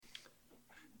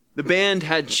The band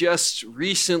had just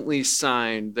recently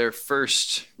signed their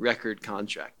first record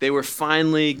contract. They were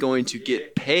finally going to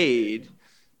get paid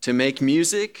to make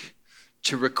music,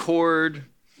 to record,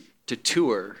 to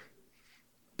tour.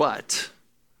 But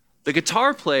the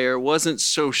guitar player wasn't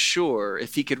so sure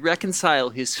if he could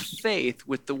reconcile his faith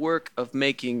with the work of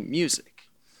making music.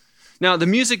 Now, the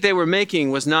music they were making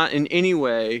was not in any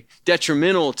way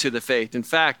detrimental to the faith. In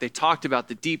fact, they talked about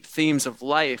the deep themes of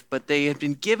life, but they had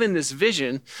been given this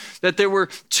vision that there were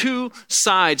two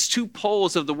sides, two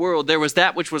poles of the world. There was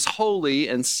that which was holy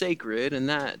and sacred, and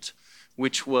that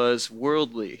which was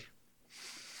worldly.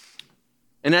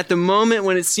 And at the moment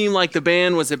when it seemed like the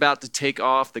band was about to take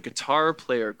off, the guitar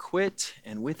player quit,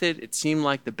 and with it, it seemed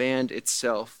like the band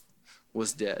itself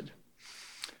was dead.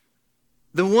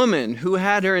 The woman who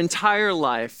had her entire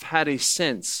life had a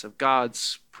sense of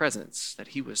God's presence, that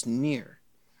he was near,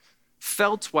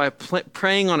 felt while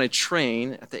praying on a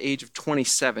train at the age of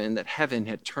 27 that heaven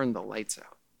had turned the lights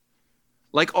out.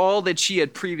 Like all that she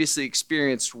had previously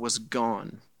experienced was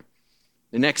gone.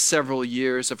 The next several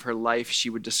years of her life, she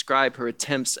would describe her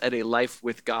attempts at a life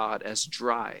with God as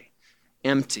dry,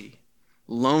 empty,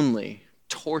 lonely,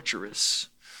 torturous,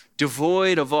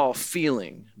 devoid of all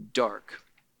feeling, dark.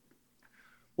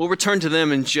 We'll return to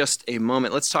them in just a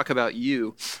moment. Let's talk about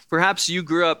you. Perhaps you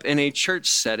grew up in a church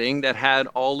setting that had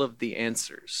all of the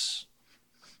answers.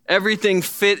 Everything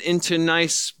fit into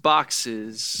nice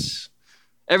boxes.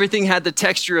 Everything had the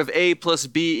texture of A plus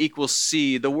B equals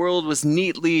C. The world was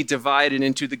neatly divided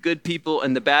into the good people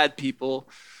and the bad people.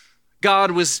 God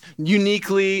was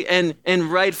uniquely and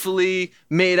rightfully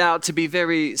made out to be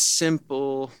very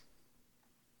simple.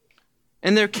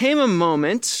 And there came a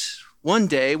moment one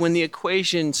day when the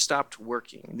equation stopped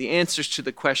working. The answers to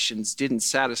the questions didn't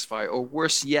satisfy, or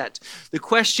worse yet, the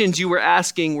questions you were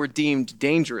asking were deemed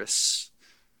dangerous,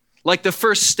 like the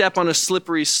first step on a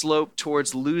slippery slope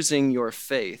towards losing your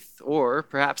faith. Or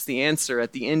perhaps the answer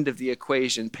at the end of the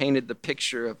equation painted the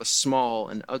picture of a small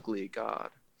and ugly God.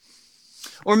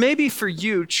 Or maybe for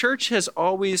you, church has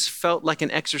always felt like an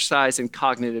exercise in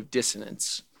cognitive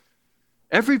dissonance.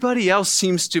 Everybody else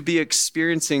seems to be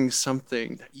experiencing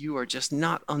something that you are just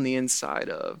not on the inside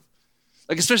of.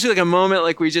 Like, especially like a moment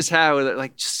like we just had with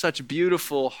like just such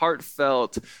beautiful,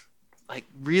 heartfelt, like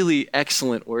really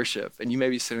excellent worship. And you may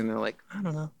be sitting there like, I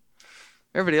don't know.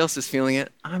 Everybody else is feeling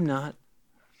it. I'm not.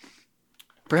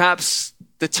 Perhaps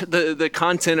the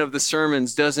content of the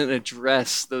sermons doesn't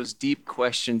address those deep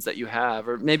questions that you have,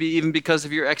 or maybe even because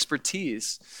of your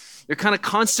expertise. You're kind of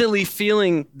constantly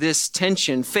feeling this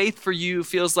tension. Faith for you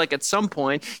feels like at some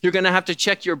point you're going to have to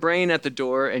check your brain at the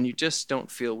door, and you just don't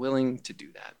feel willing to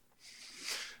do that.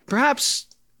 Perhaps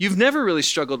you've never really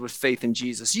struggled with faith in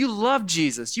Jesus. You love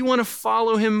Jesus. You want to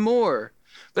follow him more.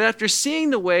 But after seeing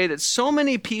the way that so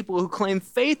many people who claim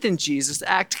faith in Jesus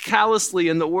act callously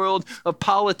in the world of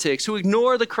politics, who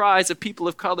ignore the cries of people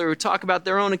of color, who talk about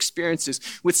their own experiences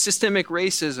with systemic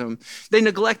racism, they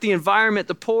neglect the environment,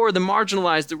 the poor, the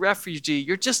marginalized, the refugee,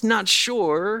 you're just not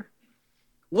sure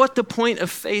what the point of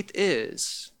faith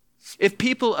is. If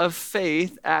people of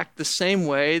faith act the same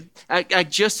way,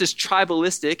 act just as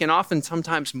tribalistic and often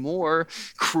sometimes more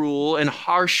cruel and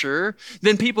harsher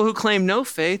than people who claim no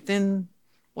faith, then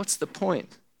what's the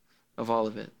point of all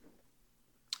of it?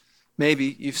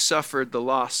 Maybe you've suffered the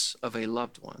loss of a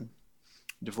loved one,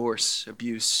 divorce,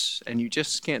 abuse, and you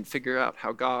just can't figure out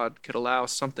how God could allow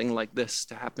something like this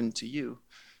to happen to you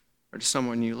or to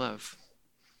someone you love.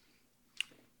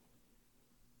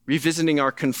 Revisiting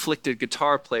our conflicted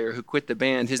guitar player who quit the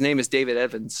band, his name is David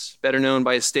Evans, better known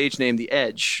by his stage name, The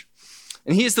Edge.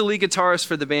 And he is the lead guitarist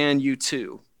for the band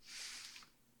U2.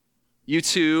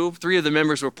 U2, 3 of the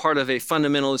members were part of a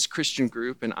fundamentalist Christian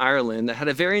group in Ireland that had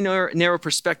a very narrow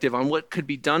perspective on what could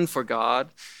be done for God.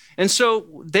 And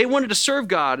so they wanted to serve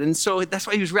God. And so that's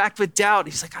why he was racked with doubt.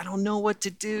 He's like, I don't know what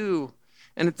to do.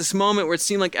 And at this moment where it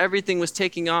seemed like everything was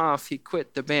taking off, he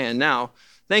quit the band. Now,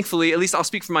 thankfully, at least I'll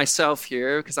speak for myself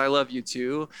here because I love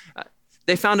U2.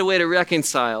 They found a way to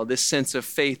reconcile this sense of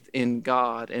faith in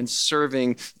God and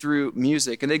serving through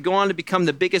music. And they'd go on to become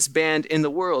the biggest band in the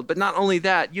world. But not only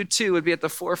that, U2 would be at the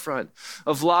forefront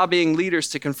of lobbying leaders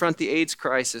to confront the AIDS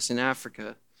crisis in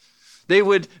Africa. They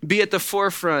would be at the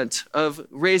forefront of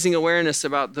raising awareness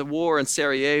about the war in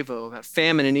Sarajevo, about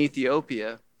famine in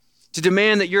Ethiopia, to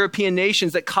demand that European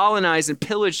nations that colonized and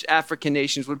pillaged African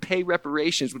nations would pay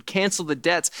reparations, would cancel the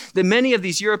debts that many of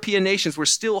these European nations were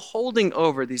still holding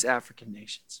over these African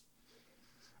nations.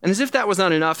 And as if that was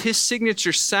not enough, his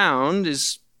signature sound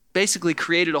is basically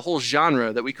created a whole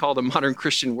genre that we call the modern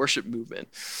Christian worship movement.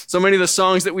 So many of the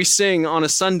songs that we sing on a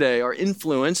Sunday are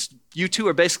influenced. You two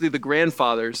are basically the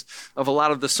grandfathers of a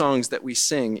lot of the songs that we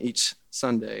sing each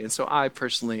Sunday. And so I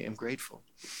personally am grateful.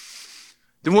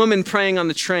 The woman praying on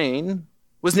the train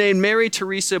was named Mary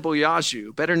Teresa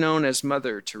Boyaju, better known as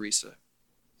Mother Teresa.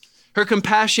 Her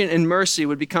compassion and mercy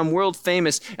would become world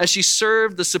famous as she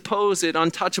served the supposed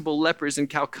untouchable lepers in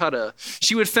Calcutta.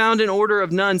 She would found an order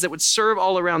of nuns that would serve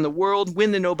all around the world,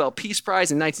 win the Nobel Peace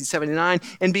Prize in 1979,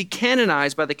 and be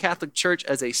canonized by the Catholic Church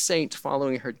as a saint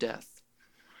following her death.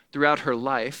 Throughout her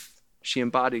life, she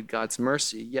embodied God's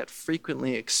mercy, yet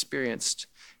frequently experienced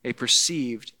a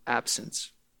perceived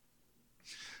absence.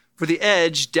 For the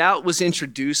edge, doubt was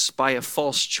introduced by a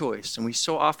false choice, and we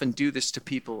so often do this to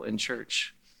people in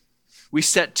church. We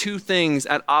set two things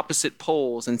at opposite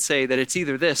poles and say that it's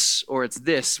either this or it's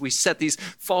this. We set these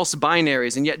false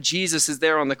binaries, and yet Jesus is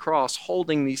there on the cross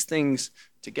holding these things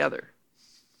together.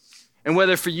 And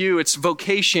whether for you it's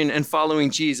vocation and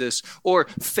following Jesus or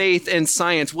faith and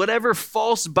science, whatever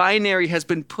false binary has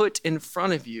been put in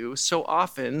front of you, so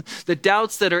often the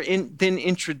doubts that are then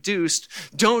introduced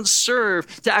don't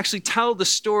serve to actually tell the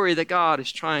story that God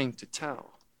is trying to tell.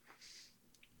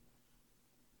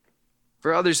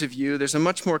 For others of you, there's a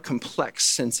much more complex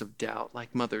sense of doubt,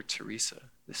 like Mother Teresa.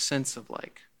 This sense of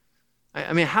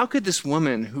how could this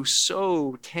woman who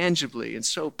so tangibly and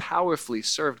so powerfully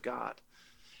served God,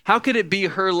 how could it be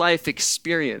her life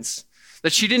experience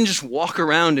that she didn't just walk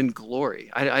around in glory?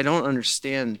 I don't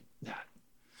understand that.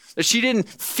 That she didn't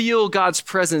feel God's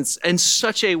presence in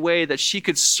such a way that she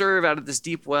could serve out of this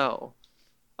deep well.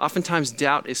 Oftentimes,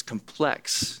 doubt is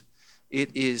complex.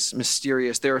 It is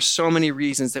mysterious. There are so many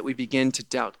reasons that we begin to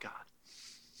doubt God.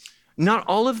 Not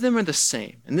all of them are the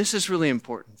same, and this is really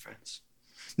important, friends.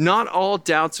 Not all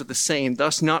doubts are the same,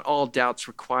 thus not all doubts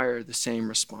require the same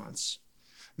response.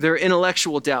 There are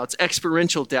intellectual doubts,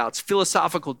 experiential doubts,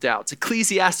 philosophical doubts,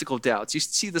 ecclesiastical doubts. You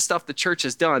see the stuff the church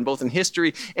has done, both in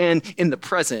history and in the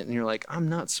present, and you're like, I'm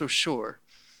not so sure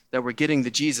that we're getting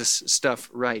the Jesus stuff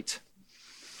right.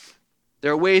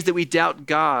 There are ways that we doubt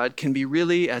God can be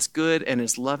really as good and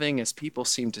as loving as people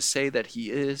seem to say that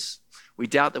he is. We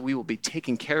doubt that we will be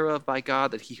taken care of by God,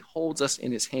 that he holds us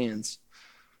in his hands.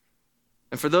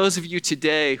 And for those of you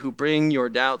today who bring your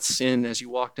doubts in as you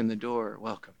walked in the door,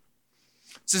 welcome.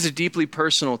 This is a deeply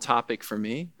personal topic for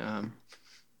me,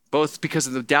 both because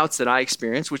of the doubts that I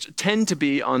experience, which tend to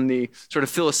be on the sort of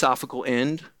philosophical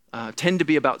end, tend to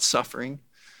be about suffering.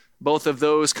 Both of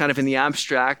those kind of in the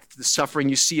abstract, the suffering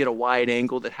you see at a wide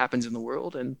angle that happens in the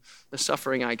world, and the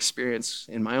suffering I experience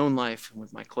in my own life and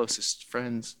with my closest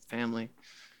friends, family.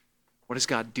 What is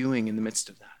God doing in the midst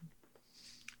of that?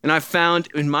 And I've found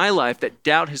in my life that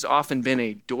doubt has often been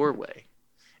a doorway,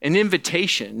 an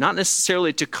invitation, not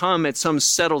necessarily to come at some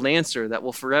settled answer that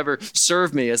will forever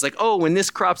serve me as when this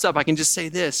crops up, I can just say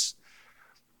this.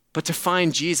 But to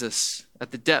find Jesus at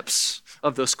the depths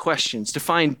of those questions, to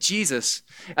find Jesus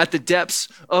at the depths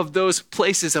of those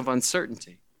places of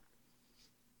uncertainty.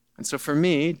 And so for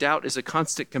me, doubt is a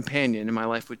constant companion in my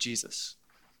life with Jesus.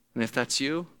 And if that's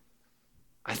you,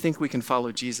 I think we can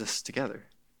follow Jesus together.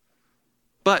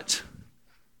 But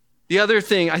the other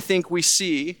thing I think we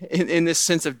see in this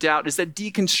sense of doubt is that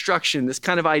deconstruction, this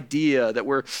kind of idea that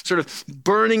we're sort of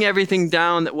burning everything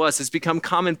down that was, has become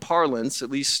common parlance, at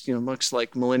least, looks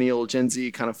like millennial Gen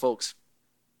Z kind of folks.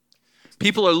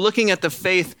 People are looking at the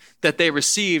faith that they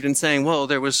received and saying, well,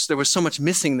 there was so much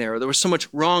missing there, or there was so much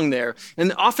wrong there.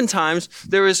 And oftentimes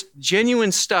there is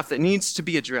genuine stuff that needs to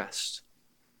be addressed,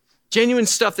 genuine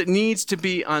stuff that needs to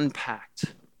be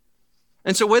unpacked.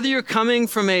 And so whether you're coming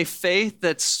from a faith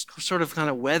that's sort of kind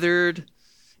of weathered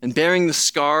and bearing the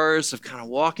scars of kind of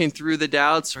walking through the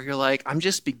doubts, or you're like, I'm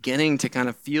just beginning to kind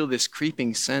of feel this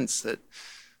creeping sense that,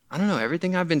 I don't know,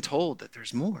 everything I've been told that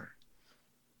there's more.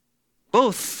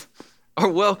 Both are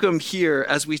welcome here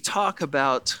as we talk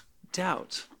about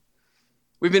doubt.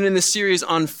 We've been in this series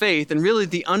on faith, and really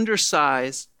the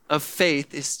undersize of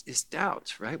faith is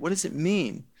doubt, right? What does it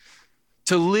mean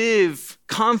to live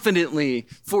confidently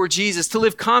for Jesus, to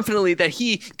live confidently that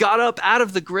he got up out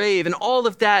of the grave and all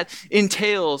of that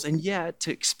entails, and yet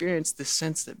to experience this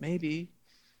sense that maybe,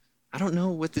 I don't know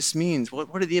what this means. What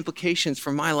are the implications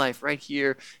for my life right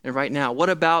here and right now? What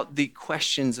about the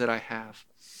questions that I have?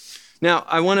 Now,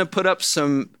 I want to put up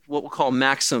some, what we'll call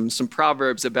maxims, some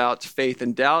proverbs about faith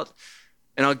and doubt.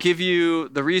 And I'll give you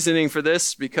the reasoning for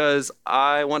this because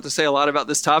I want to say a lot about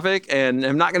this topic and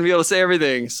I'm not going to be able to say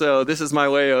everything. So this is my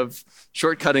way of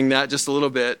shortcutting that just a little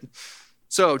bit.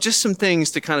 So just some things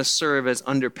to kind of serve as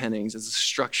underpinnings, as a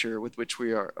structure with which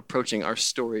we are approaching our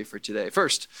story for today.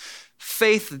 First,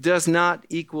 faith does not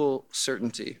equal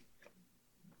certainty.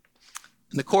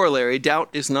 And the corollary, doubt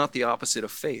is not the opposite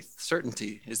of faith.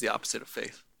 Certainty is the opposite of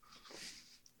faith.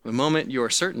 The moment you are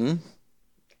certain,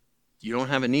 you don't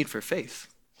have a need for faith,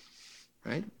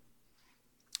 right?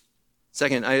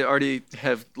 Second, I already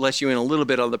have let you in a little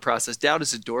bit on the process. Doubt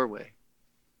is a doorway.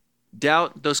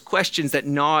 Doubt, those questions that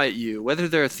gnaw at you, whether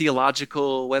they're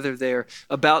theological, whether they're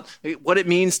about what it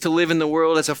means to live in the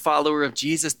world as a follower of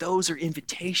Jesus, those are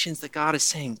invitations that God is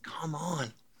saying, come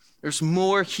on. There's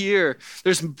more here.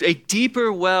 There's a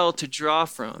deeper well to draw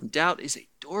from. Doubt is a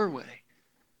doorway.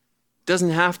 It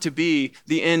doesn't have to be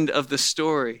the end of the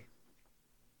story.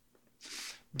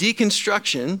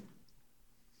 Deconstruction,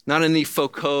 not in the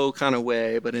Foucault kind of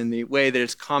way, but in the way that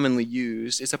it's commonly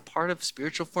used, is a part of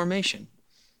spiritual formation.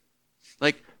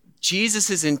 Like,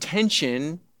 Jesus'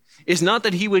 intention is not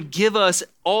that he would give us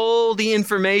all the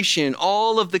information,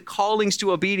 all of the callings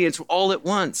to obedience all at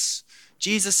once.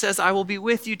 Jesus says, I will be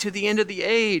with you to the end of the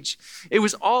age. It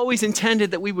was always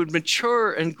intended that we would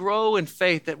mature and grow in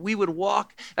faith, that we would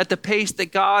walk at the pace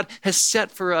that God has set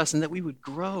for us, and that we would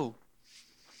grow.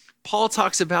 Paul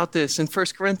talks about this in 1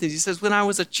 Corinthians. He says, when I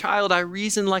was a child, I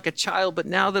reasoned like a child, but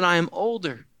now that I am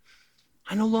older,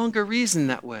 I no longer reason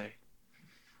that way.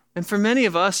 And for many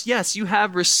of us, yes, you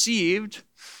have received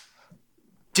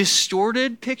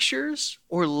distorted pictures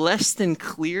or less than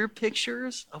clear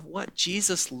pictures of what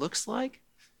Jesus looks like.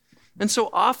 And so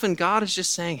often God is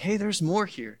just saying, hey, there's more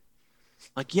here.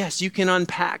 Like, yes, you can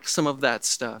unpack some of that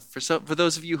stuff. For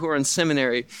those of you who are in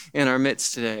seminary in our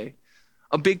midst today,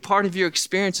 a big part of your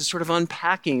experience is sort of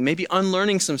unpacking, maybe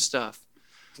unlearning some stuff.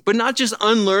 But not just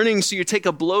unlearning so you take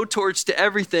a blowtorch to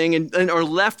everything and are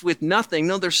left with nothing.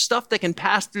 No, there's stuff that can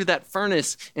pass through that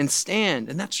furnace and stand.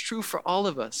 And that's true for all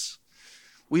of us.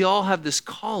 We all have this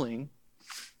calling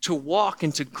to walk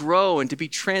and to grow and to be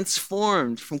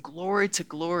transformed from glory to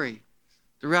glory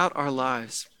throughout our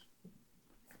lives.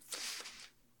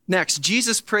 Next,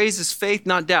 Jesus praises faith,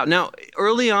 not doubt. Now,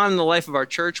 early on in the life of our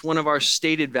church, one of our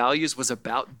stated values was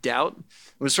about doubt.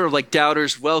 It was sort of like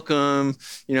doubters welcome,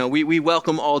 we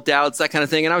welcome all doubts, that kind of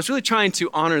thing. And I was really trying to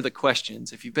honor the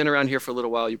questions. If you've been around here for a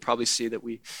little while, you probably see that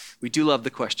we do love the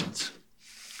questions.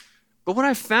 But what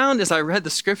I found as I read the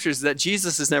scriptures is that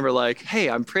Jesus is never like, hey,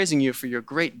 I'm praising you for your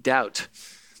great doubt.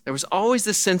 There was always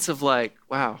this sense of like,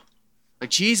 wow, like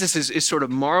Jesus is sort of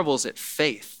marvels at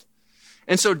faith.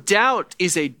 And so doubt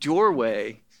is a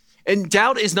doorway, and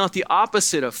doubt is not the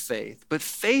opposite of faith, but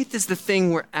faith is the thing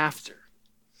we're after.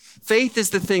 Faith is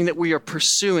the thing that we are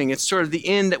pursuing. It's sort of the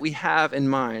end that we have in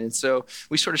mind. And so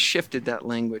we sort of shifted that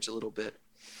language a little bit.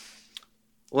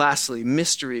 Lastly,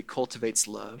 mystery cultivates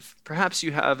love. Perhaps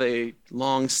you have a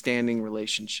long-standing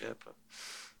relationship, a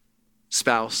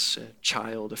spouse, a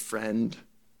child, a friend.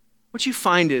 What you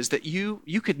find is that you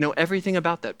could know everything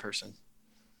about that person.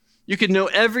 You could know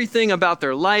everything about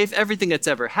their life, everything that's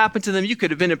ever happened to them. You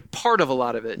could have been a part of a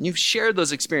lot of it, and you've shared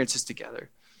those experiences together.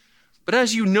 But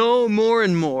as you know more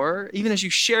and more, even as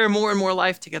you share more and more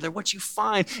life together, what you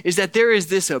find is that there is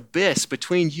this abyss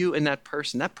between you and that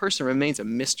person. That person remains a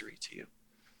mystery to you,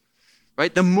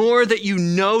 right? The more that you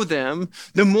know them,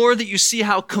 the more that you see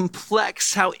how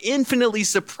complex, how infinitely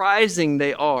surprising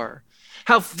they are,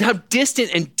 how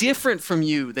distant and different from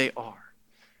you they are.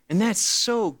 And that's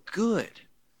so good.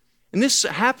 And this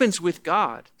happens with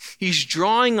God. He's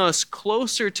drawing us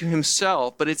closer to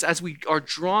himself, but it's as we are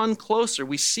drawn closer,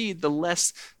 we see the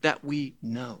less that we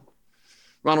know.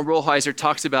 Ronald Rolheiser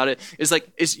talks about it.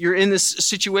 You're in this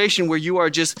situation where you are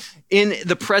just in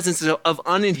the presence of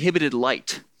uninhibited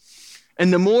light.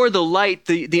 And the more the light,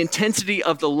 the intensity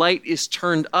of the light is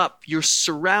turned up, you're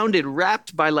surrounded,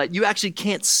 wrapped by light. You actually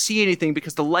can't see anything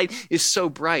because the light is so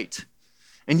bright.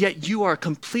 And yet you are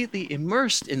completely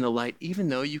immersed in the light, even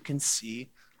though you can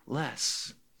see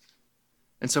less.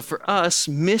 And so for us,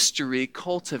 mystery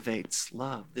cultivates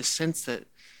love, this sense that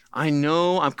I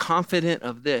know, I'm confident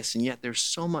of this, and yet there's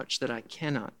so much that I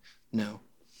cannot know.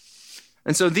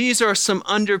 And so these are some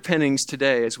underpinnings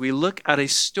today as we look at a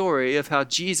story of how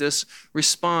Jesus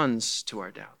responds to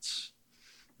our doubts.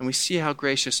 And we see how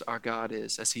gracious our God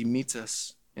is as he meets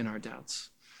us in our doubts.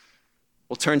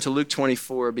 We'll turn to Luke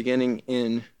 24, beginning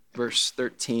in verse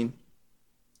 13.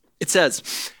 It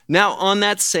says, "Now on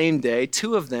that same day,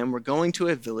 2 of them were going to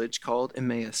a village called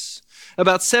Emmaus,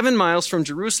 about 7 miles from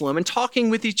Jerusalem, and talking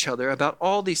with each other about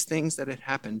all these things that had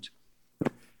happened.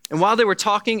 And while they were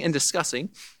talking and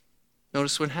discussing,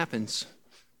 notice what happens.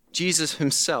 Jesus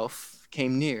himself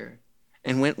came near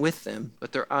and went with them,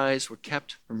 but their eyes were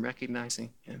kept from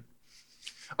recognizing him."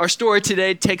 Our story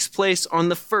today takes place on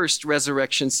the first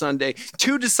resurrection Sunday.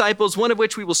 Two disciples, one of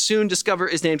which we will soon discover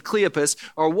is named Cleopas,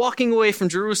 are walking away from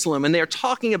Jerusalem, and they are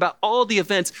talking about all the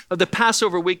events of the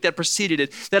Passover week that preceded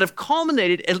it, that have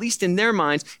culminated, at least in their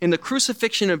minds, in the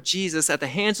crucifixion of Jesus at the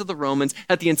hands of the Romans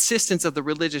at the insistence of the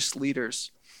religious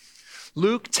leaders.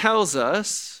 Luke tells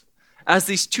us, as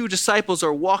these two disciples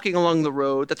are walking along the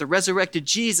road, that the resurrected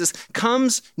Jesus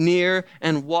comes near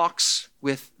and walks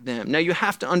with them. Now you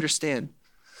have to understand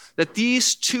that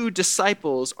these two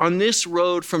disciples on this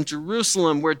road from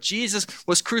Jerusalem where Jesus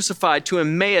was crucified to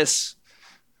Emmaus,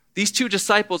 these two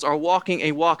disciples are walking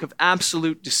a walk of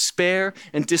absolute despair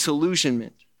and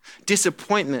disillusionment,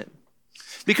 disappointment,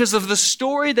 because of the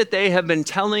story that they have been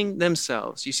telling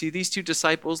themselves. You see, these two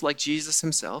disciples, like Jesus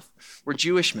himself, were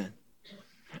Jewish men.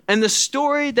 And the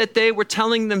story that they were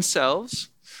telling themselves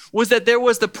was that there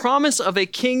was the promise of a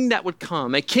king that would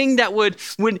come, a king that would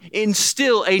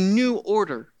instill a new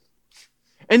order.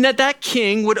 And that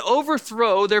king would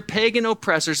overthrow their pagan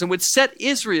oppressors and would set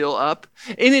Israel up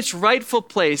in its rightful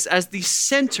place as the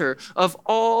center of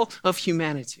all of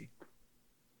humanity.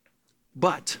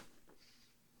 But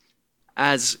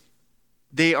as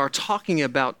they are talking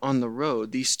about on the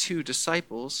road, these two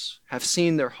disciples have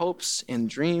seen their hopes and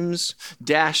dreams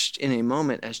dashed in a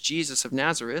moment as Jesus of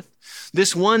Nazareth,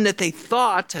 this one that they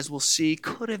thought, as we'll see,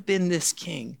 could have been this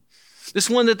king. This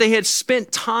one that they had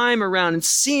spent time around and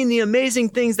seen the amazing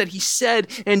things that he said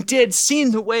and did,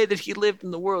 seen the way that he lived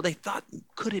in the world. They thought,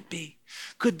 could it be?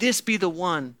 Could this be the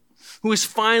one who is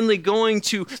finally going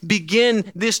to begin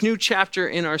this new chapter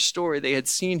in our story? They had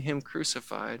seen him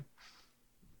crucified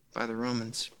by the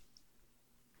Romans.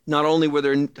 Not only were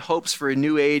their hopes for a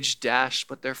new age dashed,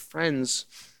 but their friend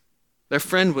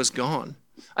was gone.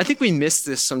 I think we miss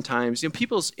this sometimes.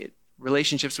 People's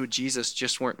relationships with Jesus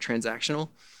just weren't transactional.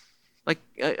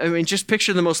 I mean, just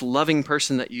picture the most loving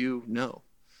person that you know,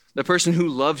 the person who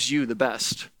loves you the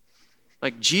best.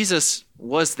 Like Jesus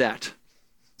was that,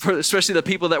 for especially the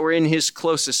people that were in his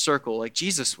closest circle. Like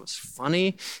Jesus was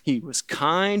funny, he was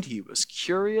kind, he was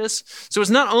curious. So it's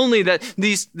not only that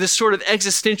this sort of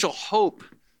existential hope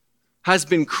has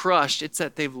been crushed, it's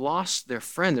that they've lost their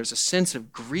friend. There's a sense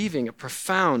of grieving, a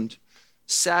profound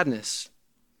sadness.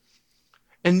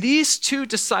 And these two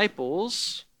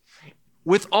disciples,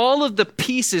 with all of the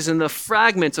pieces and the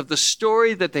fragments of the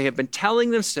story that they have been telling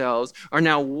themselves, are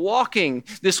now walking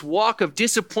this walk of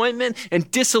disappointment and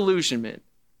disillusionment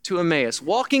to Emmaus,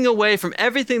 walking away from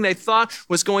everything they thought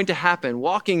was going to happen,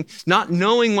 walking not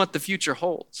knowing what the future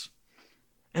holds.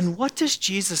 And what does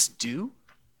Jesus do?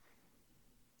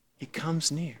 He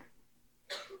comes near.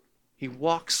 He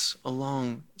walks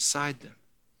alongside them.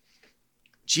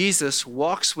 Jesus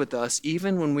walks with us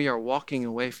even when we are walking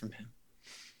away from him.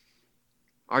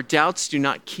 Our doubts do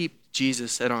not keep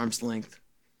Jesus at arm's length.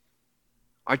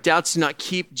 Our doubts do not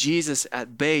keep Jesus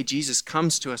at bay. Jesus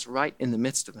comes to us right in the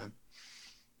midst of them.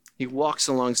 He walks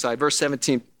alongside. Verse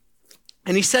 17,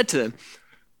 and he said to them,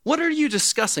 "What are you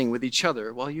discussing with each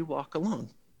other while you walk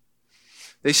along?"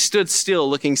 They stood still,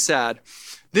 looking sad.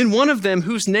 Then one of them,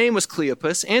 whose name was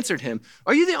Cleopas, answered him,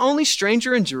 "Are you the only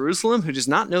stranger in Jerusalem who does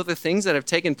not know the things that have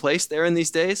taken place there in these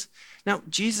days?" Now,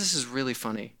 Jesus is really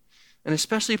funny. And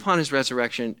especially upon his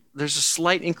resurrection, there's a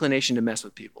slight inclination to mess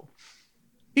with people.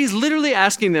 He's literally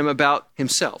asking them about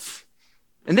himself.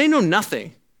 And they know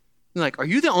nothing. They're like, "Are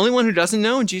you the only one who doesn't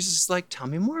know?" And Jesus is like, "Tell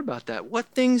me more about that.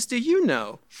 What things do you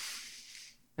know?"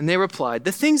 And they replied,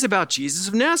 "The things about Jesus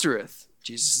of Nazareth."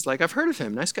 Jesus is like, "I've heard of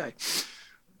him. Nice guy.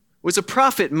 Was a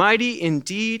prophet, mighty in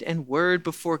deed and word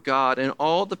before God and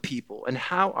all the people, and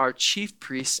how our chief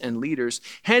priests and leaders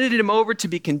handed him over to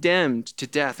be condemned to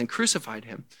death and crucified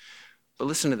him. But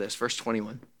listen to this, verse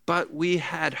 21. But we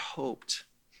had hoped.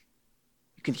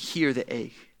 You can hear the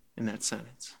ache in that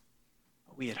sentence.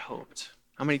 But we had hoped.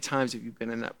 How many times have you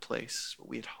been in that place where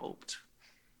we had hoped?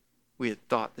 We had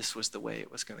thought this was the way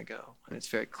it was going to go. And it's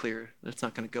very clear that it's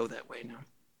not going to go that way now.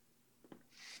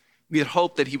 We had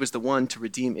hoped that he was the one to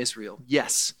redeem Israel.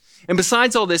 Yes. And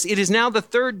besides all this, it is now the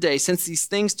third day since these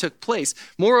things took place.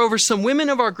 Moreover, some women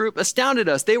of our group astounded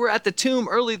us. They were at the tomb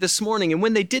early this morning, and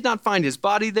when they did not find his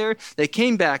body there, they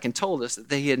came back and told us that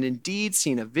they had indeed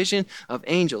seen a vision of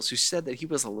angels who said that he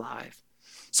was alive.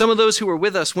 Some of those who were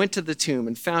with us went to the tomb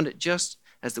and found it just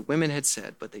as the women had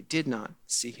said, but they did not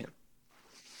see him.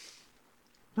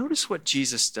 Notice what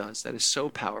Jesus does that is so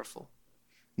powerful.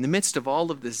 In the midst of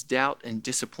all of this doubt and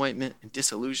disappointment and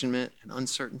disillusionment and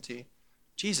uncertainty,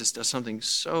 Jesus does something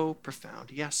so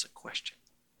profound. He asks a question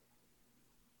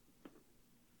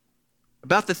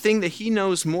about the thing that he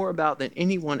knows more about than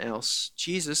anyone else.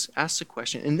 Jesus asks a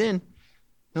question, and then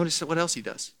notice what else he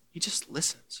does. He just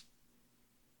listens.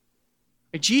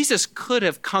 Jesus could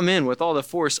have come in with all the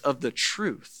force of the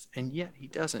truth, and yet he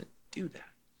doesn't do that.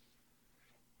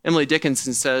 Emily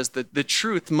Dickinson says that the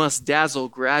truth must dazzle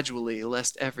gradually,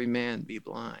 lest every man be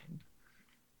blind.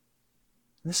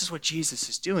 And this is what Jesus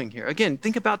is doing here. Again,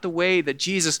 think about the way that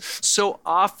Jesus so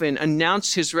often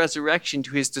announced his resurrection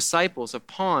to his disciples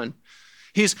upon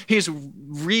his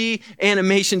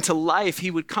reanimation to life. He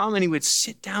would come and he would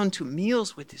sit down to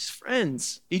meals with his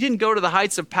friends. He didn't go to the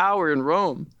heights of power in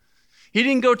Rome. He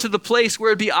didn't go to the place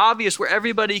where it'd be obvious, where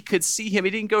everybody could see him.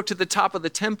 He didn't go to the top of the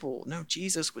temple. No,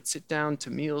 Jesus would sit down to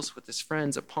meals with his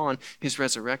friends upon his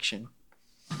resurrection.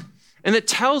 And it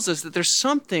tells us that there's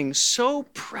something so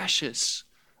precious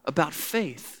about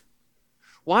faith.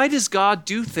 Why does God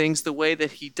do things the way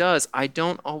that he does? I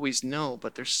don't always know,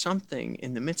 but there's something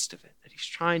in the midst of it that he's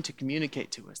trying to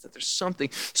communicate to us, that there's something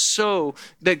so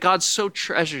that God so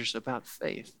treasures about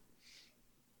faith.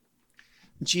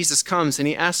 Jesus comes and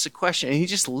he asks a question and he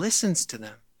just listens to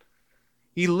them.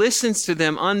 He listens to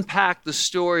them unpack the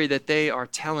story that they are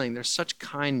telling. There's such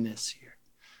kindness here.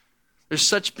 There's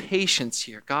such patience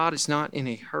here. God is not in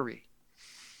a hurry.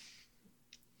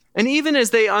 And even as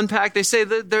they unpack, they say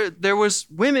that there was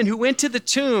women who went to the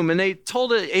tomb and they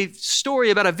told a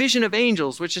story about a vision of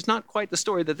angels, which is not quite the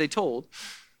story that they told.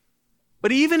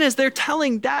 But even as they're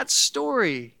telling that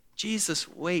story, Jesus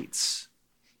waits.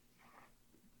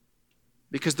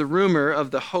 Because the rumor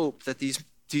of the hope that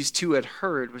these two had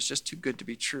heard was just too good to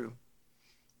be true.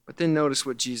 But then notice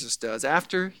what Jesus does.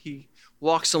 After he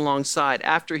walks alongside,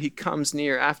 after he comes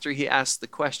near, after he asks the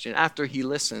question, after he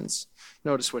listens,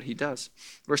 notice what he does.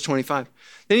 Verse 25.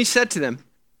 Then he said to them,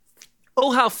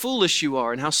 "Oh, how foolish you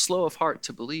are, and how slow of heart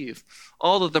to believe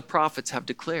all that the prophets have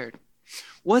declared.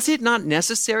 Was it not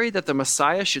necessary that the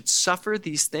Messiah should suffer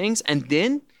these things and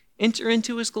then enter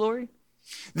into his glory?"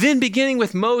 Then, beginning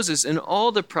with Moses and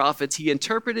all the prophets, he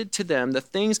interpreted to them the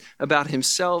things about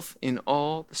himself in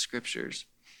all the scriptures.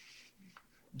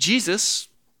 Jesus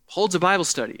holds a Bible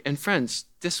study. And friends,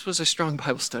 this was a strong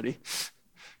Bible study.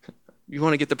 You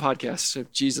want to get the podcast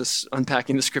of Jesus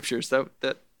unpacking the scriptures.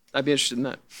 That I'd be interested in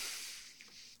that.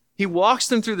 He walks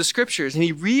them through the scriptures and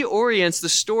he reorients the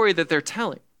story that they're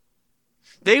telling.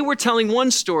 They were telling one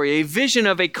story, a vision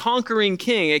of a conquering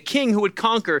king, a king who would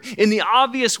conquer in the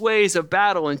obvious ways of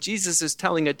battle. And Jesus is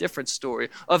telling a different story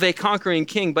of a conquering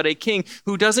king, but a king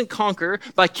who doesn't conquer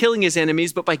by killing his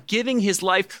enemies, but by giving his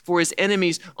life for his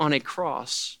enemies on a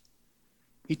cross.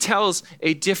 He tells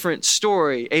a different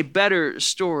story, a better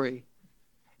story.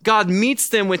 God meets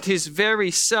them with his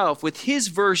very self, with his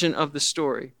version of the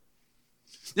story.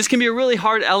 This can be a really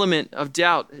hard element of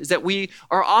doubt, is that we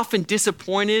are often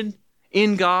disappointed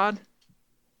in God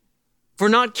for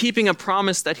not keeping a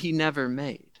promise that he never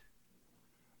made,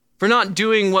 for not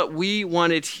doing what we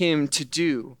wanted him to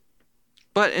do.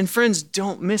 And friends,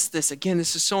 don't miss this. Again,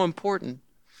 this is so important.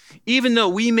 Even though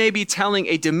we may be telling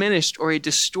a diminished or a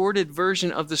distorted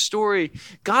version of the story,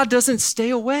 God doesn't stay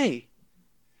away.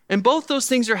 And both those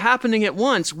things are happening at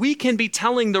once. We can be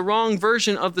telling the wrong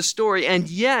version of the story, and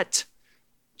yet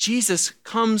Jesus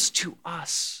comes to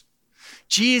us.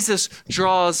 Jesus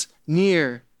draws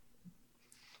near.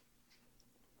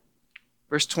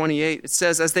 Verse 28, it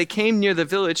says, "As they came near the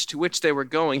village to which they were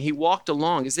going, he walked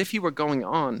along as if he were going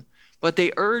on. But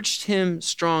they urged him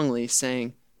strongly,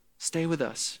 saying, 'Stay with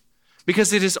us,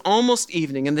 because it is almost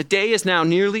evening, and the day is now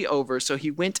nearly over.' So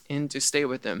he went in to stay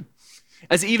with them."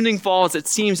 As evening falls, it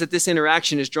seems that this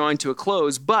interaction is drawing to a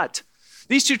close, but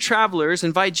these two travelers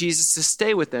invite Jesus to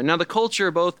stay with them. Now, the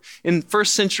culture, both in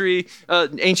first century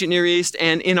ancient Near East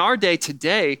and in our day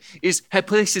today,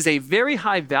 places a very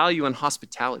high value on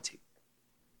hospitality.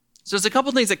 So there's a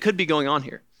couple things that could be going on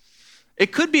here.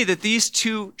 It could be that these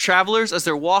two travelers, as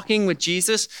they're walking with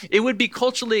Jesus, it would be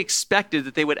culturally expected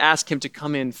that they would ask him to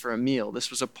come in for a meal.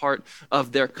 This was a part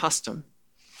of their custom.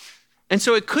 And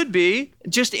so it could be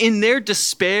just in their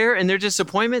despair and their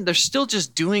disappointment, they're still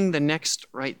just doing the next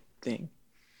right thing.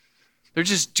 They're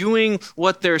just doing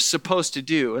what they're supposed to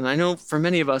do. And I know for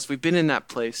many of us, we've been in that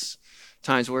place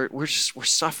times where we're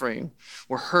suffering,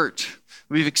 we're hurt,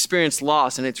 we've experienced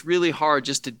loss, and it's really hard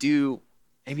just to do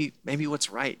maybe what's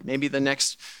right, maybe the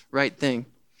next right thing.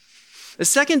 The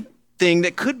second thing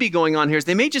that could be going on here is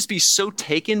they may just be so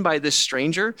taken by this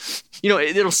stranger.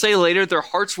 It'll say later their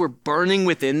hearts were burning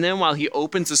within them while he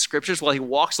opens the scriptures, while he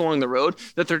walks along the road,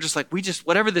 that they're just like,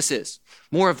 whatever this is,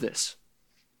 more of this.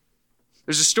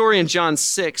 There's a story in John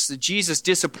 6 that Jesus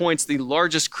disappoints the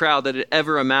largest crowd that had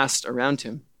ever amassed around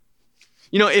him.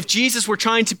 If Jesus were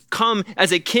trying to come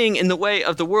as a king in the way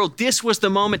of the world, this was the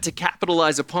moment to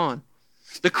capitalize upon.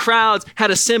 The crowds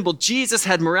had assembled. Jesus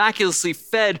had miraculously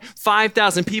fed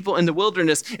 5,000 people in the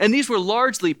wilderness, and these were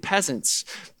largely peasants,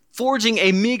 forging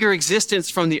a meager existence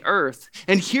from the earth.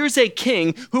 And here's a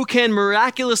king who can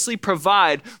miraculously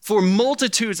provide for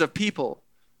multitudes of people.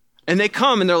 And they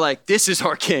come and they're like, this is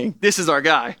our king. This is our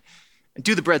guy. And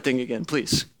do the bread thing again,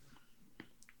 please.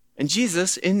 And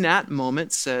Jesus, in that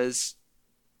moment, says,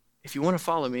 if you want to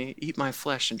follow me, eat my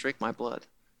flesh and drink my blood,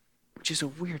 which is a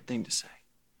weird thing to say.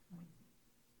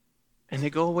 And they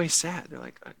go away sad. They're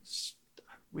like,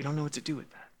 we don't know what to do with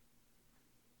that.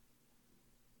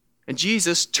 And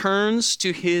Jesus turns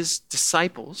to his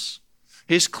disciples,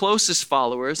 his closest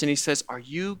followers, and he says, are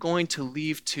you going to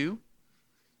leave too?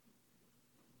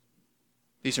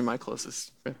 These are my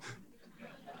closest.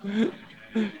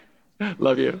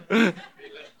 Love you.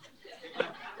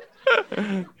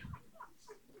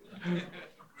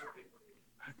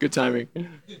 Good timing.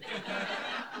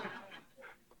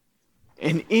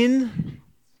 And in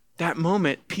that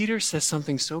moment, Peter says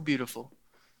something so beautiful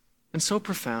and so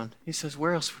profound. He says,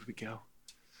 where else would we go?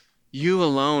 You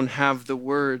alone have the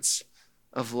words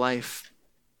of life.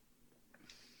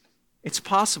 It's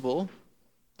possible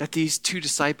that these two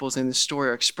disciples in the story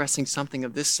are expressing something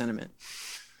of this sentiment.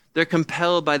 They're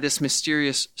compelled by this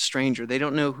mysterious stranger. They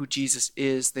don't know who Jesus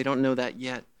is. They don't know that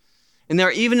yet. And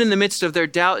they're even in the midst of their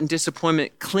doubt and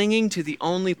disappointment, clinging to the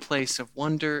only place of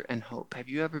wonder and hope. Have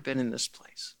you ever been in this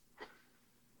place?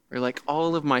 Where like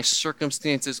all of my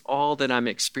circumstances, all that I'm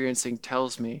experiencing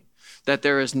tells me that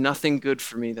there is nothing good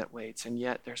for me that waits. And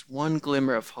yet there's one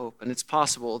glimmer of hope. And it's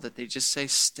possible that they just say,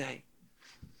 stay.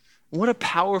 What a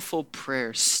powerful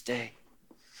prayer, stay.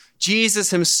 Jesus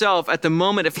himself, at the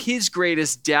moment of his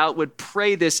greatest doubt, would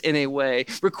pray this in a way,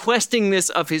 requesting this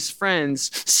of his friends.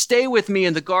 Stay with me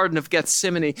in the Garden of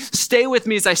Gethsemane. Stay with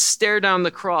me as I stare down the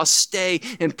cross. Stay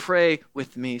and pray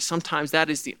with me. Sometimes that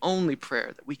is the only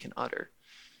prayer that we can utter.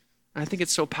 And I think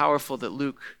it's so powerful that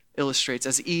Luke illustrates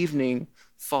as evening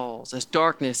falls, as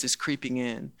darkness is creeping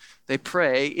in. They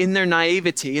pray in their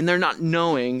naivety, in their not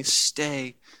knowing,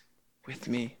 stay with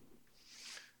me.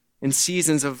 In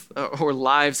seasons of or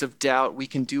lives of doubt, we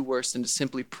can do worse than to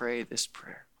simply pray this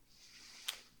prayer.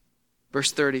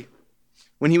 Verse 30,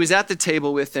 when he was at the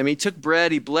table with them, he took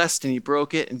bread, he blessed, and he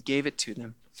broke it and gave it to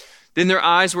them. Then their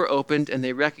eyes were opened and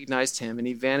they recognized him, and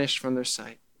he vanished from their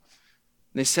sight.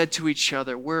 And they said to each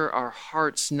other, were our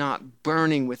hearts not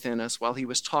burning within us while he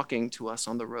was talking to us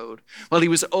on the road, while he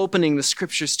was opening the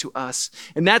scriptures to us?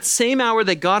 In that same hour,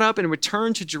 they got up and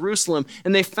returned to Jerusalem,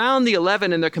 and they found the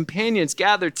 11 and their companions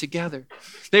gathered together.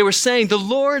 They were saying, the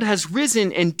Lord has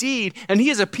risen indeed, and he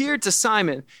has appeared to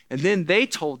Simon. And then they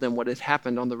told them what had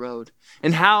happened on the road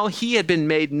and how he had been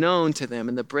made known to them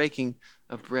in the breaking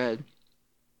of bread.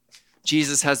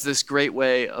 Jesus has this great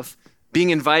way of being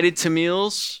invited to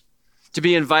meals, to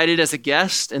be invited as a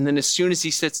guest, and then as soon as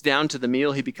he sits down to the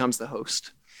meal, he becomes the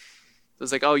host. So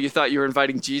it's like, oh, you thought you were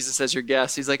inviting Jesus as your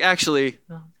guest. He's like, actually,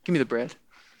 give me the bread.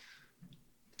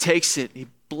 Takes it, he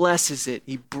blesses it,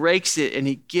 he breaks it, and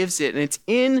he gives it. And it's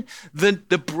in the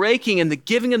breaking and the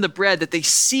giving of the bread that they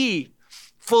see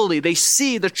fully. They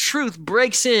see the truth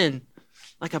breaks in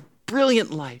like a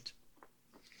brilliant light.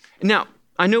 And now,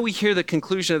 I know we hear the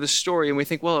conclusion of the story and we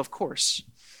think, well, of course.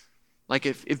 Like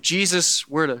if Jesus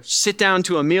were to sit down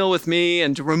to a meal with me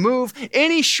and to remove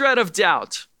any shred of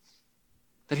doubt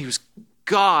that he was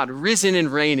God, risen and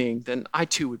reigning, then I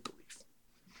too would believe.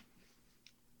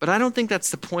 But I don't think that's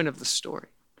the point of the story.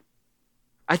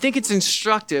 I think it's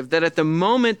instructive that at the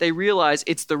moment they realize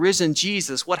it's the risen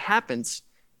Jesus, what happens?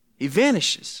 He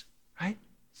vanishes, right?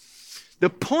 The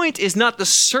point is not the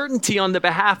certainty on the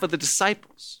behalf of the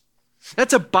disciples.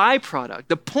 That's a byproduct.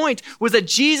 The point was that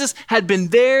Jesus had been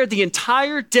there the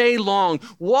entire day long,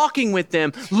 walking with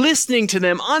them, listening to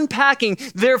them, unpacking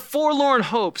their forlorn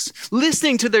hopes,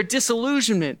 listening to their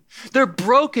disillusionment, their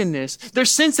brokenness, their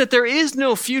sense that there is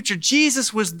no future.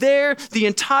 Jesus was there the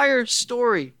entire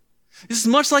story. This is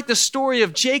much like the story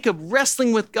of Jacob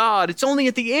wrestling with God. It's only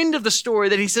at the end of the story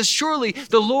that he says, surely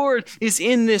the Lord is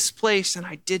in this place, and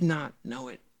I did not know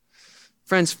it.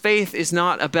 Friends, faith is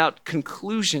not about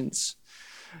conclusions.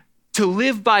 To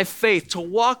live by faith, to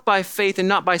walk by faith and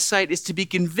not by sight, is to be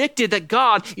convicted that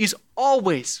God is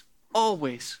always,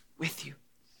 always with you.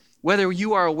 Whether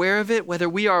you are aware of it, whether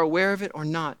we are aware of it or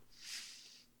not.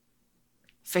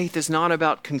 Faith is not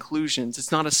about conclusions.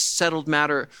 It's not a settled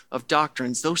matter of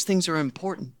doctrines. Those things are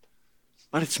important.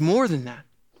 But it's more than that.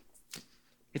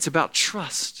 It's about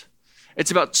trust.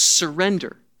 It's about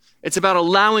surrender. It's about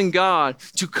allowing God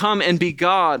to come and be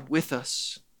God with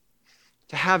us.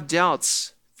 To have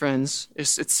doubts, friends,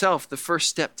 is itself the first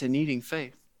step to needing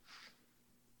faith.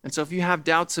 And so if you have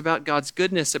doubts about God's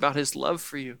goodness, about his love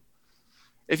for you,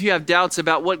 if you have doubts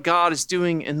about what God is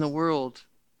doing in the world,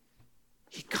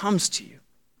 he comes to you.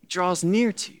 He draws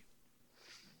near to you.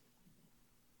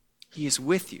 He is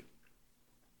with you.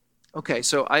 Okay,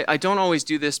 so I don't always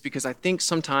do this because I think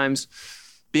sometimes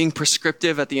being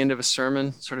prescriptive at the end of a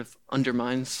sermon sort of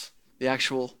undermines the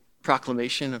actual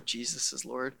proclamation of Jesus as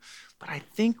Lord. But I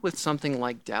think with something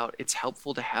like doubt, it's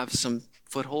helpful to have some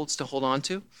footholds to hold on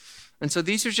to. And so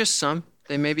these are just some.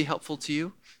 They may be helpful to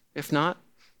you. If not,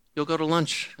 you'll go to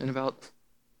lunch in about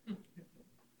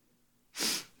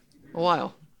a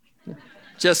while.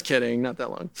 Just kidding, not that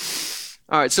long.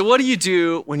 All right, so what do you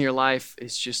do when your life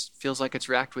feels like it's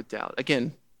racked with doubt?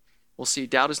 Again, we'll see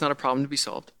doubt is not a problem to be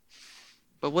solved.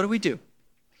 But what do we do?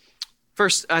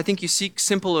 First, I think you seek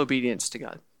simple obedience to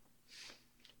God.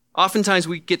 Oftentimes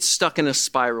we get stuck in a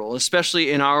spiral,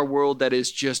 especially in our world that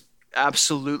is just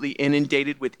absolutely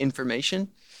inundated with information,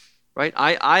 right?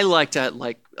 I like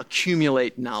to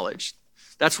accumulate knowledge.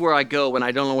 That's where I go when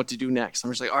I don't know what to do next.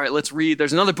 I'm just like, all right, let's read.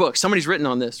 There's another book. Somebody's written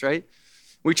on this, right?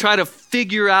 We try to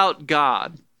figure out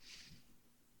God.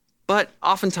 But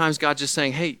oftentimes God's just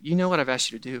saying, hey, you know what I've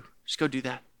asked you to do. Just go do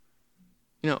that.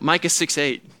 Micah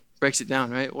 6:8 breaks it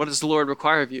down, right? What does the Lord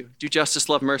require of you? Do justice,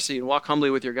 love mercy, and walk humbly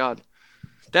with your God.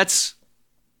 That's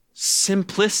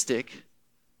simplistic.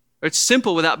 It's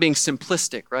simple without being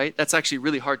simplistic, right? That's actually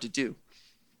really hard to do.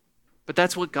 But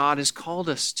that's what God has called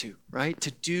us to, right?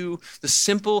 To do the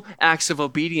simple acts of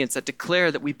obedience that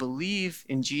declare that we believe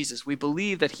in Jesus. We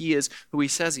believe that he is who he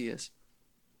says he is.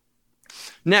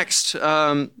 Next,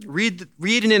 read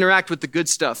and interact with the good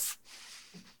stuff.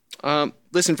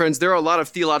 Listen, friends, there are a lot of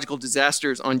theological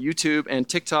disasters on YouTube and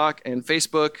TikTok and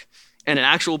Facebook and in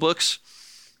actual books.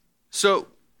 So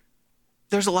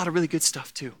there's a lot of really good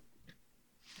stuff too.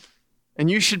 And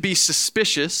you should be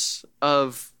suspicious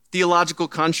of theological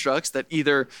constructs that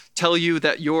either tell you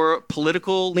that your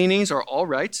political leanings are all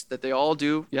right, that they all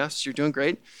do, yes, you're doing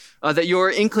great, that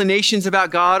your inclinations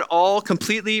about God all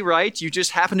completely right. You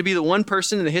just happen to be the one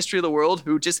person in the history of the world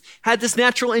who just had this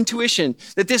natural intuition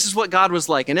that this is what God was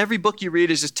like. And every book you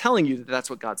read is just telling you that that's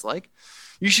what God's like.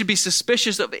 You should be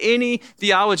suspicious of any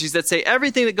theologies that say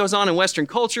everything that goes on in Western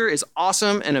culture is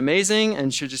awesome and amazing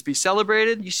and should just be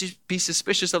celebrated. You should be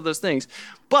suspicious of those things.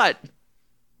 But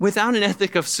without an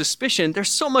ethic of suspicion,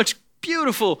 there's so much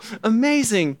beautiful,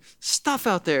 amazing stuff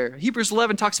out there. Hebrews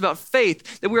 11 talks about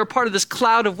faith, that we are part of this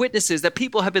cloud of witnesses, that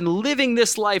people have been living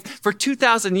this life for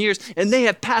 2,000 years, and they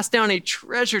have passed down a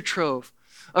treasure trove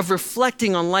of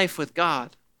reflecting on life with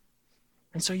God.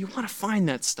 And so you want to find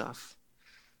that stuff,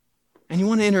 and you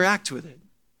want to interact with it.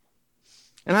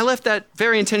 And I left that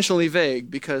very intentionally vague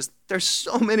because there's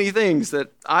so many things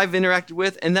that I've interacted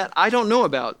with and that I don't know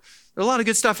about. There's a lot of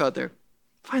good stuff out there.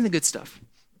 Find the good stuff.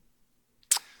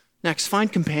 Next,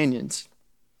 find companions.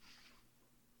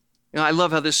 I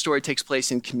love how this story takes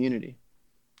place in community.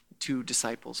 2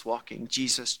 disciples walking,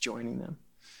 Jesus joining them.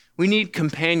 We need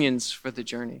companions for the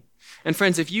journey. And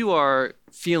friends, if you are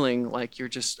feeling like you're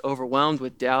just overwhelmed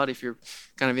with doubt, if you're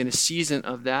kind of in a season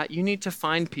of that, you need to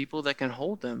find people that can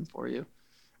hold them for you.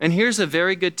 And here's a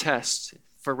very good test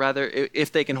for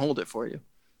if they can hold it for you.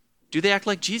 Do they act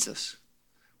like Jesus?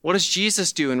 What does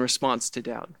Jesus do in response to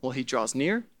doubt? Well, he draws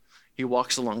near, he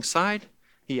walks alongside,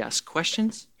 he asks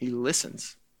questions, he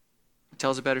listens. He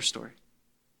tells a better story.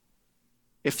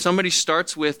 If somebody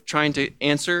starts with trying to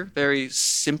answer very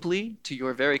simply to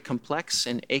your very complex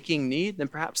and aching need, then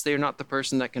perhaps they are not the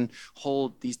person that can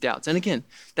hold these doubts. And again,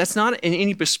 that's not in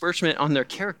any besmirchment on their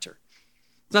character.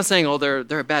 It's not saying,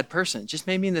 they're a bad person. It just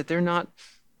may mean that they're not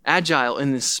agile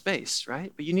in this space,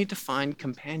 right? But you need to find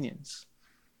companions.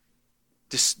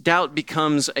 This doubt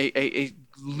becomes a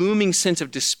looming sense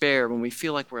of despair when we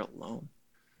feel like we're alone.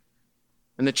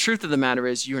 And the truth of the matter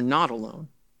is you're not alone.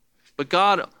 But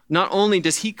God, not only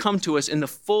does he come to us in the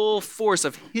full force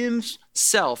of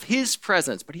himself, his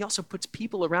presence, but he also puts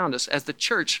people around us. As the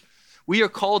church, we are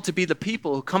called to be the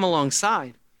people who come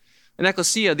alongside. And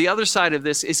ecclesia, the other side of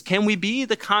this is, can we be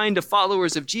the kind of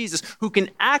followers of Jesus who can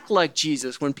act like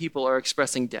Jesus when people are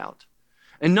expressing doubt?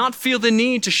 And not feel the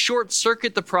need to short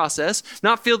circuit the process,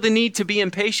 not feel the need to be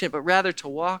impatient, but rather to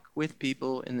walk with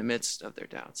people in the midst of their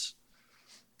doubts.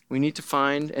 We need to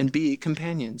find and be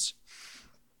companions.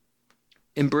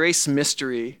 Embrace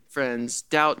mystery, friends.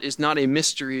 Doubt is not a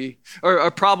mystery or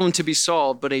a problem to be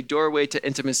solved, but a doorway to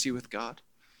intimacy with God.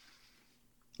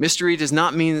 Mystery does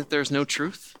not mean that there's no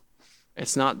truth.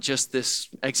 It's not just this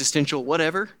existential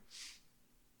whatever.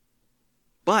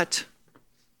 But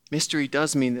mystery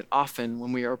does mean that often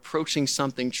when we are approaching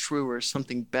something truer,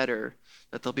 something better,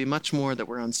 that there'll be much more that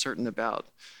we're uncertain about.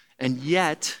 And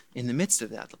yet, in the midst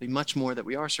of that, there'll be much more that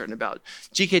we are certain about.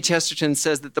 G.K. Chesterton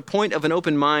says that the point of an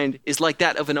open mind is like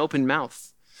that of an open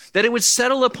mouth, that it would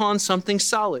settle upon something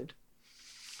solid.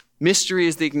 Mystery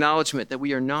is the acknowledgement that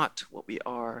we are not what we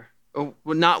are, or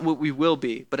not what we will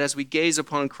be, but as we gaze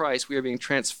upon Christ, we are being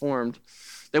transformed,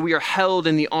 that we are held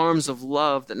in the arms of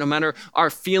love, that no matter our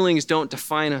feelings don't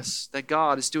define us, that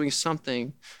God is doing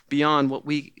something beyond what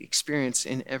we experience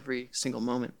in every single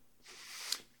moment.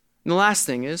 And the last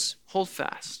thing is hold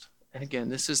fast. And again,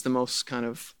 this is the most kind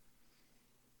of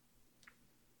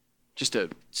just a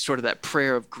sort of that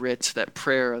prayer of grit, that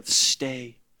prayer of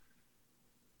stay.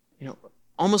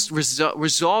 Almost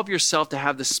resolve yourself to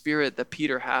have the spirit that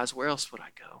Peter has. Where else would I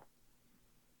go?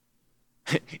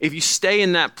 If you stay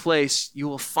in that place, you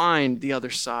will find the other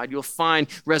side. You'll find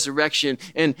resurrection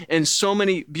and so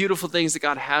many beautiful things that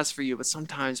God has for you. But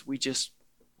sometimes we just,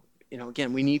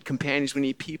 again, we need companions, we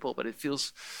need people, but it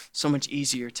feels so much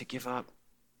easier to give up.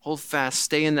 Hold fast,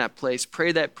 stay in that place,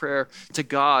 pray that prayer to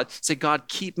God. Say, God,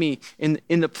 keep me in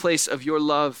the place of your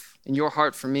love and your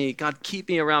heart for me. God, keep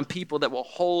me around people that will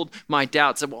hold my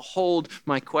doubts, that will hold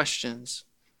my questions.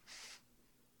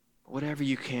 Whatever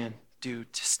you can do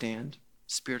to stand,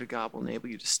 the Spirit of God will enable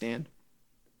you to stand.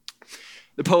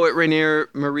 The poet Rainier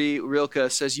Marie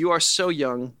Rilke says, "You are so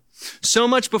young, so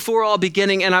much before all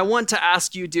beginning, and I want to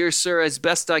ask you, dear sir, as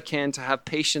best I can, to have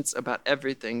patience about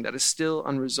everything that is still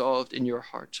unresolved in your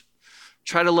heart.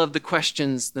 Try to love the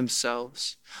questions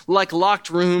themselves. Like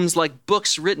locked rooms, like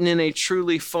books written in a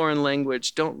truly foreign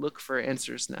language, don't look for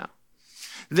answers now.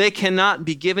 They cannot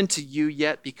be given to you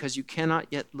yet because you cannot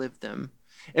yet live them.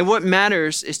 And what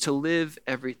matters is to live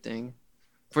everything.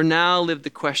 For now, live the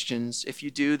questions. If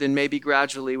you do, then maybe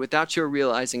gradually, without your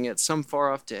realizing it, some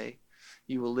far-off day,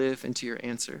 you will live into your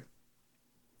answer."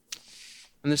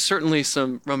 And there's certainly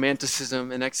some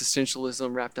romanticism and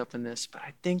existentialism wrapped up in this, but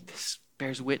I think this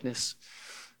bears witness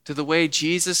to the way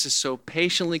Jesus is so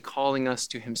patiently calling us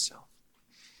to himself.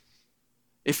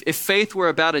 If faith were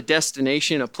about a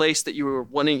destination, a place that he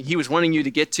was wanting you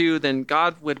to get to, then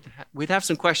we'd have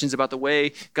some questions about the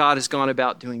way God has gone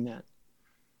about doing that.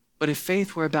 But if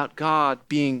faith were about God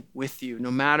being with you,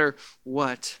 no matter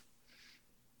what,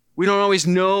 we don't always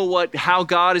know how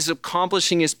God is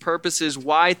accomplishing his purposes,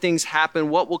 why things happen,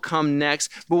 what will come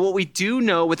next. But what we do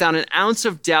know without an ounce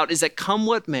of doubt is that come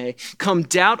what may, come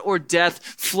doubt or death,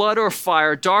 flood or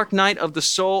fire, dark night of the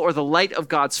soul or the light of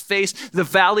God's face, the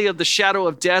valley of the shadow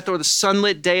of death or the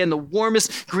sunlit day and the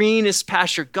warmest, greenest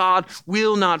pasture, God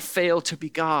will not fail to be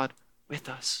God with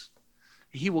us.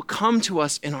 He will come to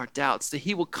us in our doubts, that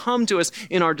he will come to us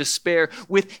in our despair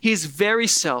with his very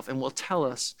self and will tell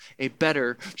us a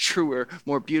better, truer,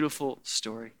 more beautiful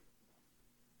story.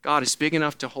 God is big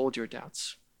enough to hold your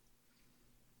doubts.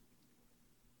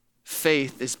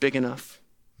 Faith is big enough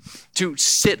to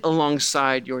sit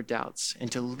alongside your doubts and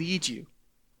to lead you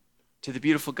to the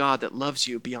beautiful God that loves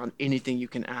you beyond anything you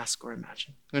can ask or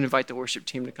imagine. I'm going to invite the worship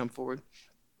team to come forward.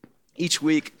 Each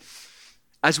week,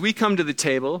 as we come to the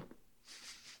table,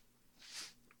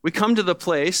 we come to the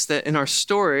place that in our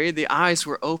story, the eyes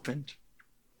were opened.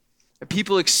 That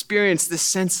people experience this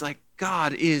sense like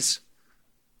God is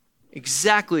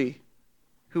exactly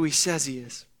who he says he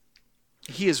is.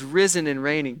 He is risen and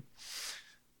reigning.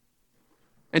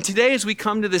 And today as we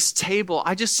come to this table,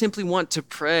 I just simply want to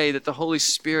pray that the Holy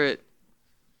Spirit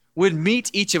would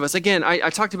meet each of us. Again, I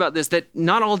talked about this, that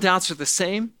not all doubts are the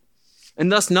same. And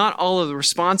thus, not all of the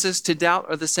responses to doubt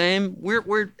are the same.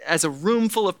 We're as a room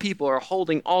full of people, are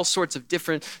holding all sorts of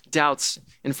different doubts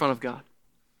in front of God.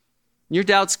 Your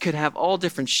doubts could have all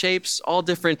different shapes, all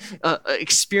different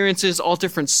experiences, all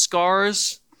different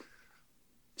scars,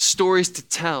 stories to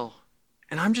tell.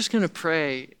 And I'm just going to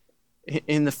pray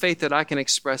in the faith that I can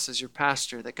express as your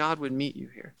pastor, that God would meet you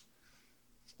here.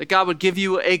 That God would give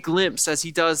you a glimpse, as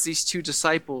he does these two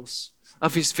disciples,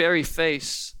 of his very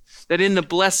face. That in the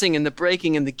blessing and the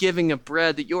breaking and the giving of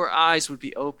bread, that your eyes would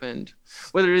be opened.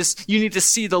 Whether it is you need to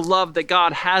see the love that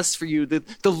God has for you,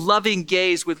 the loving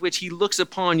gaze with which he looks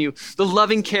upon you, the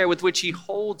loving care with which he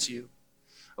holds you.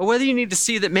 Or whether you need to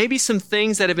see that maybe some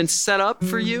things that have been set up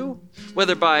for you,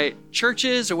 whether by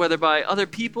churches or whether by other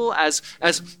people as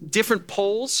different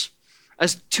poles,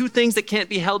 as two things that can't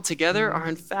be held together, are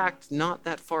in fact not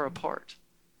that far apart.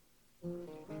 And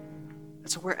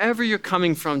so wherever you're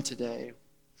coming from today,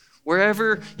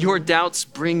 wherever your doubts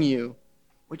bring you,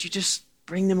 would you just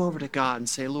bring them over to God and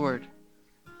say, Lord,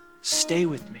 stay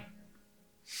with me.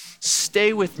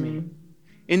 Stay with me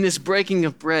in this breaking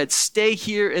of bread. Stay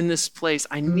here in this place.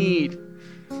 I need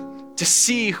to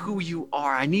see who you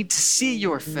are. I need to see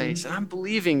your face. And I'm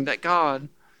believing that God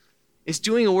is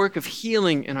doing a work of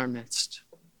healing in our midst.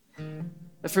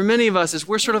 That for many of us, as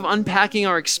we're sort of unpacking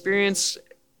our experience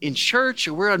in church,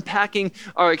 or we're unpacking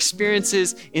our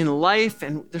experiences in life,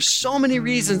 and there's so many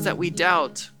reasons that we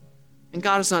doubt. And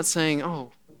God is not saying,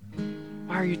 oh,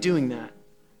 why are you doing that?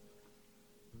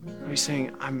 He's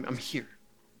saying, I'm here,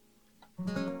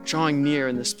 drawing near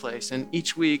in this place. And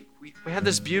each week, we have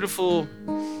this beautiful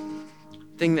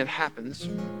thing that happens.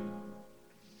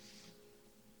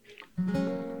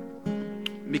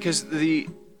 Because the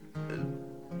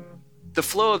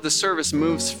flow of the service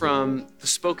moves from the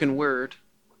spoken word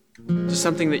to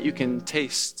something that you can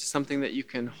taste, to something that you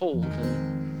can hold.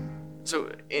 And so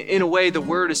in a way, the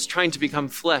word is trying to become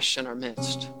flesh in our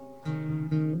midst,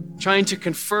 trying to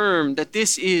confirm that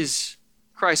this is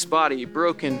Christ's body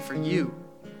broken for you.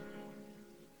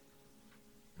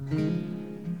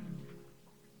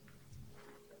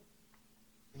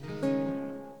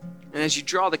 And as you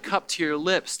draw the cup to your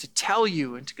lips to tell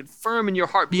you and to confirm in your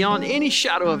heart beyond any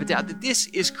shadow of a doubt that this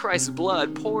is Christ's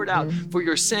blood poured out for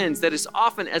your sins, that as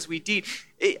often as we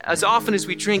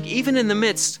drink, even in the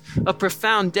midst of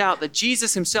profound doubt, that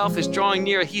Jesus himself is drawing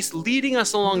near, he's leading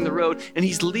us along the road and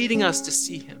he's leading us to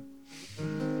see him.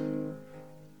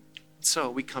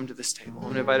 So we come to this table. I'm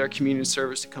going to invite our communion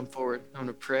service to come forward. I'm going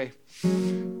to pray.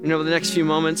 And over the next few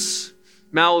moments,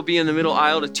 Mal will be in the middle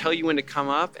aisle to tell you when to come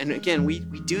up. And again, we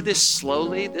do this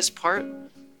slowly, this part,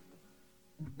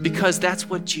 because that's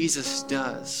what Jesus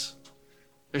does.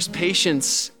 There's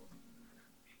patience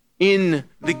in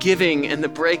the giving and the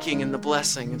breaking and the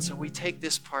blessing. And so we take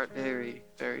this part very,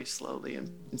 very slowly and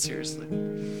seriously.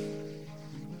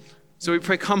 So we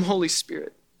pray, come Holy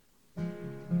Spirit.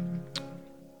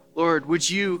 Lord, would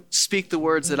you speak the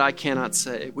words that I cannot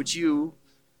say? Would you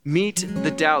meet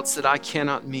the doubts that I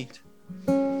cannot meet?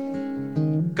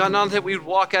 God, not that we would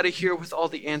walk out of here with all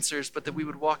the answers, but that we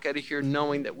would walk out of here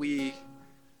knowing that we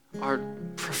are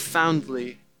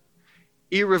profoundly,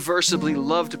 irreversibly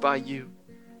loved by you.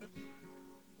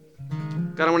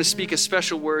 God, I want to speak a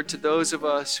special word to those of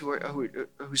us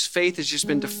whose faith has just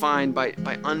been defined by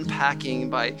unpacking,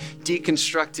 by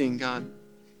deconstructing, God.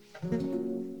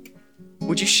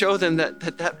 Would you show them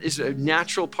that is a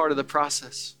natural part of the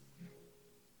process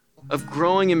of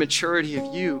growing in maturity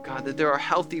of you, God, that there are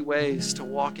healthy ways to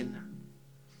walk in them.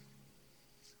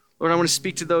 Lord, I want to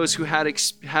speak to those who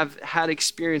have had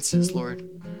experiences, Lord,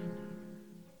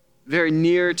 very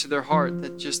near to their heart,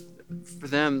 that just for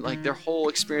them, like their whole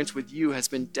experience with you has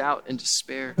been doubt and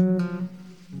despair.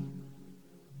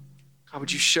 God,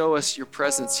 would you show us your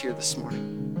presence here this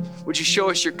morning? Would you show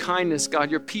us your kindness,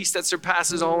 God, your peace that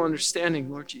surpasses all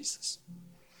understanding, Lord Jesus?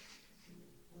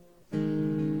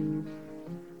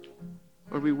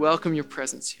 Lord, we welcome your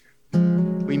presence here.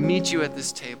 We meet you at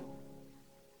this table.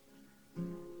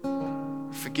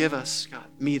 Forgive us, God.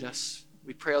 Meet us.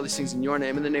 We pray all these things in your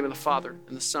name, in the name of the Father,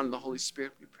 and the Son, and the Holy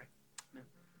Spirit, we pray. Amen.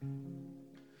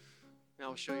 Now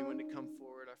I'll show you when to come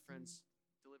forward, our friends.